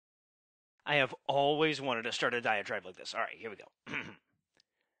I have always wanted to start a diatribe like this. All right, here we go.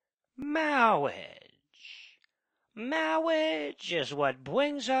 Mawwiage. Mawwiage is what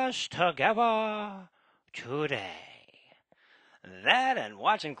brings us together today. That and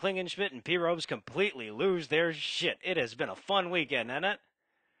watching Klingenschmidt and P-Robes completely lose their shit. It has been a fun weekend, hasn't it?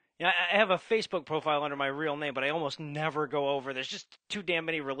 Yeah, I have a Facebook profile under my real name, but I almost never go over. There's just too damn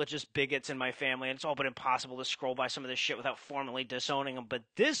many religious bigots in my family, and it's all but impossible to scroll by some of this shit without formally disowning them. But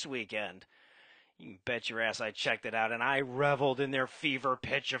this weekend, you can bet your ass I checked it out, and I reveled in their fever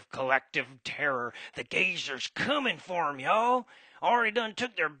pitch of collective terror. The gazers coming for 'em, yo! Already done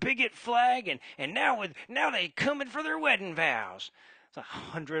took their bigot flag, and now they coming for their wedding vows. It's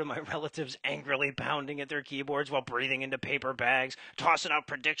 100 of my relatives angrily pounding at their keyboards while breathing into paper bags, tossing out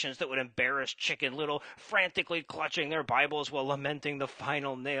predictions that would embarrass Chicken Little, frantically clutching their Bibles while lamenting the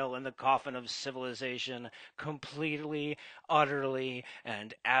final nail in the coffin of civilization, completely, utterly,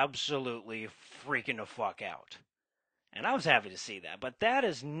 and absolutely freaking the fuck out. And I was happy to see that, but that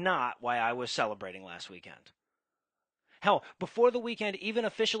is not why I was celebrating last weekend. Hell, before the weekend even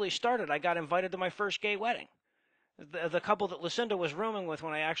officially started, I got invited to my first gay wedding. The couple that Lucinda was rooming with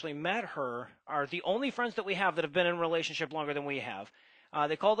when I actually met her are the only friends that we have that have been in a relationship longer than we have.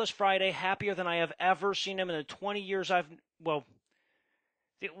 They called us Friday, happier than I have ever seen them in the 20 years well,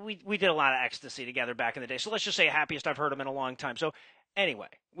 we did a lot of ecstasy together back in the day. So let's just say happiest I've heard them in a long time. So anyway,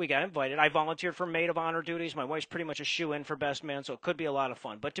 we got invited. I volunteered for maid of honor duties. My wife's pretty much a shoe-in for best man, so it could be a lot of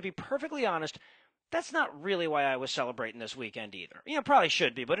fun. But to be perfectly honest, that's not really why I was celebrating this weekend either. You know, probably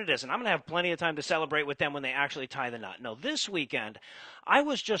should be, but it isn't. I'm going to have plenty of time to celebrate with them when they actually tie the knot. No, this weekend, I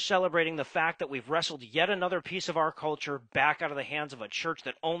was just celebrating the fact that we've wrestled yet another piece of our culture back out of the hands of a church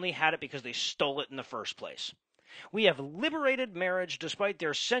that only had it because they stole it in the first place. We have liberated marriage despite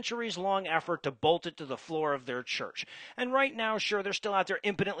their centuries-long effort to bolt it to the floor of their church. And right now, sure, they're still out there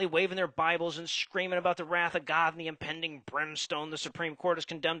impotently waving their Bibles and screaming about the wrath of God and the impending brimstone the Supreme Court has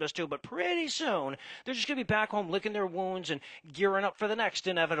condemned us to, but pretty soon, they're just going to be back home licking their wounds and gearing up for the next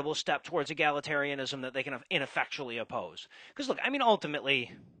inevitable step towards egalitarianism that they can ineffectually oppose. Because look, I mean,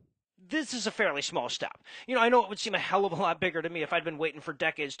 ultimately, this is a fairly small step. You know, I know it would seem a hell of a lot bigger to me if I'd been waiting for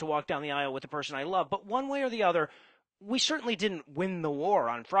decades to walk down the aisle with the person I love, but one way or the other, we certainly didn't win the war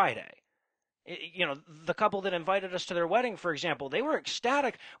on Friday. You know, the couple that invited us to their wedding, for example, they were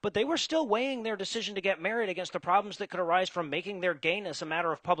ecstatic, but they were still weighing their decision to get married against the problems that could arise from making their gayness a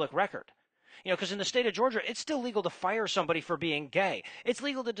matter of public record. You know, because in the state of Georgia, it's still legal to fire somebody for being gay. It's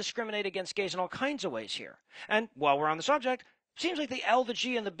legal to discriminate against gays in all kinds of ways here. And while we're on the subject, seems like the L, the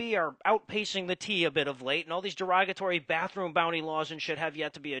G, and the B are outpacing the T a bit of late, and all these derogatory bathroom bounty laws and shit have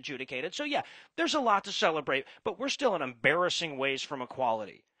yet to be adjudicated. So yeah, there's a lot to celebrate, but we're still in embarrassing ways from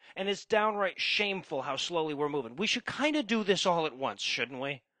equality. And it's downright shameful how slowly we're moving. We should kind of do this all at once, shouldn't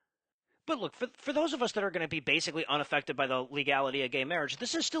we? But look, for those of us that are going to be basically unaffected by the legality of gay marriage,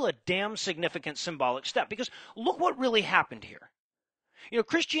 this is still a damn significant symbolic step, because look what really happened here. You know,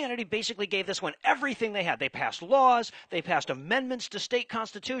 Christianity basically gave this one everything they had. They passed laws, they passed amendments to state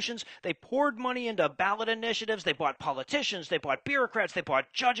constitutions, they poured money into ballot initiatives, they bought politicians, they bought bureaucrats, they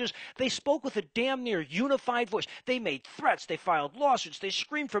bought judges. They spoke with a damn near unified voice. They made threats, they filed lawsuits, they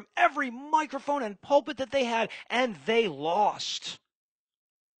screamed from every microphone and pulpit that they had, and they lost.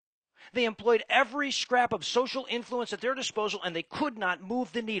 They employed every scrap of social influence at their disposal, and they could not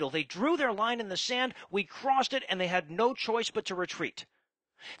move the needle. They drew their line in the sand, we crossed it, and they had no choice but to retreat.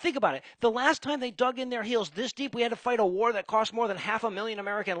 Think about it. The last time they dug in their heels this deep, we had to fight a war that cost more than 500,000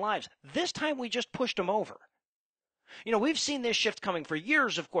 American lives. This time, we just pushed them over. You know, we've seen this shift coming for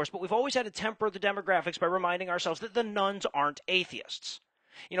years, of course, but we've always had to temper the demographics by reminding ourselves that the nuns aren't atheists.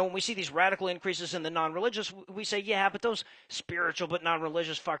 You know, when we see these radical increases in the non-religious, we say, yeah, but those spiritual but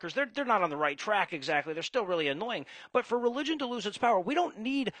non-religious fuckers, they're not on the right track exactly. They're still really annoying. But for religion to lose its power, we don't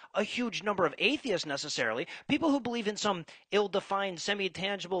need a huge number of atheists necessarily. People who believe in some ill-defined,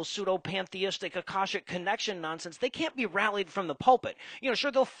 semi-tangible, pseudo-pantheistic, Akashic connection nonsense, they can't be rallied from the pulpit. You know,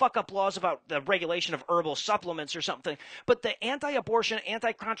 sure, they'll fuck up laws about the regulation of herbal supplements or something, but the anti-abortion,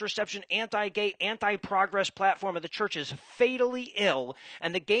 anti-contraception, anti-gay, anti-progress platform of the church is fatally ill,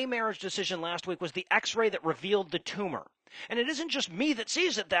 and the gay marriage decision last week was the x-ray that revealed the tumor. And it isn't just me that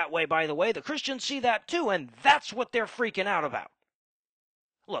sees it that way, by the way. The Christians see that too, and that's what they're freaking out about.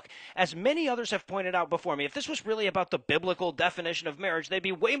 Look, as many others have pointed out before me, if this was really about the biblical definition of marriage, they'd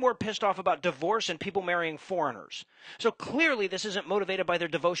be way more pissed off about divorce and people marrying foreigners. So clearly this isn't motivated by their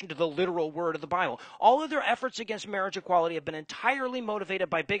devotion to the literal word of the Bible. All of their efforts against marriage equality have been entirely motivated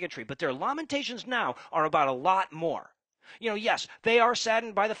by bigotry, but their lamentations now are about a lot more. Yes, they are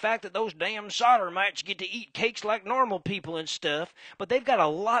saddened by the fact that those damn sodomites get to eat cakes like normal people and stuff, but they've got a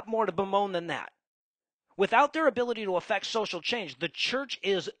lot more to bemoan than that. Without their ability to affect social change, the church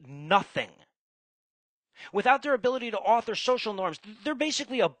is nothing. Without their ability to author social norms, they're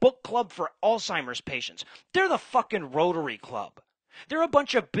basically a book club for Alzheimer's patients. They're the fucking Rotary Club. They're a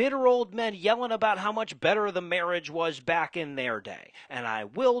bunch of bitter old men yelling about how much better the marriage was back in their day, and I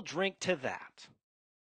will drink to that.